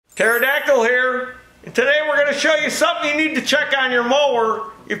Pterodactyl here, and today we're going to show you something you need to check on your mower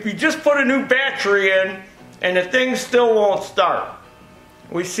if you just put a new battery in and the thing still won't start.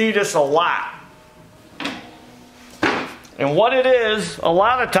 We see this a lot. And what it is, a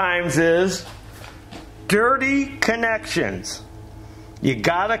lot of times, is dirty connections. You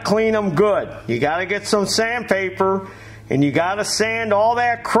gotta clean them good. You gotta get some sandpaper and you gotta sand all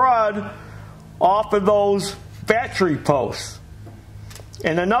that crud off of those battery posts.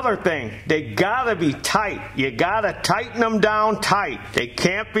 And another thing, they gotta be tight. You gotta tighten them down tight. They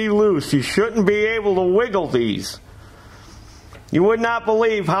can't be loose. You shouldn't be able to wiggle these. You would not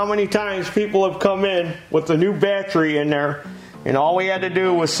believe how many times people have come in with a new battery in there, and all we had to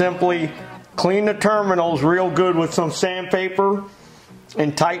do was simply clean the terminals real good with some sandpaper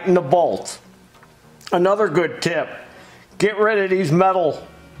and tighten the bolts. Another good tip, get rid of these metal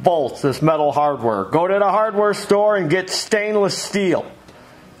bolts, this metal hardware. Go to the hardware store and get stainless steel,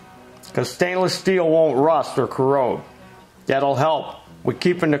 because stainless steel won't rust or corrode. That'll help with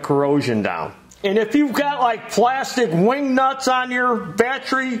keeping the corrosion down. And if you've got like plastic wing nuts on your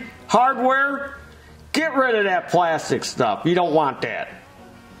battery hardware, get rid of that plastic stuff. You don't want that.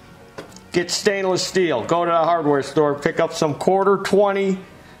 Get stainless steel. Go to the hardware store, pick up some 1/4-20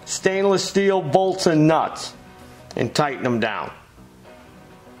 stainless steel bolts and nuts and tighten them down.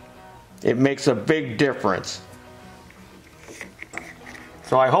 It makes a big difference.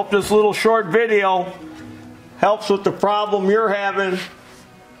 So I hope this little short video helps with the problem you're having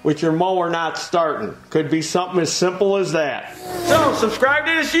with your mower not starting. Could be something as simple as that. So subscribe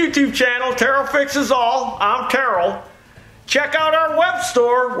to this YouTube channel, Taryl Fixes All. I'm Taryl. Check out our web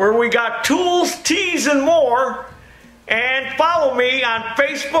store where we got tools, teas, and more. And follow me on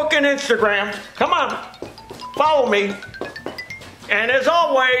Facebook and Instagram. Come on, follow me. And as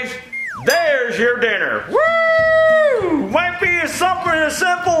always, there's your dinner. Woo! Might be something as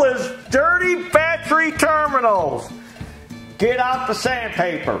simple as dirty battery terminals. Get out the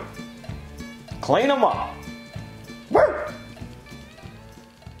sandpaper. Clean them up.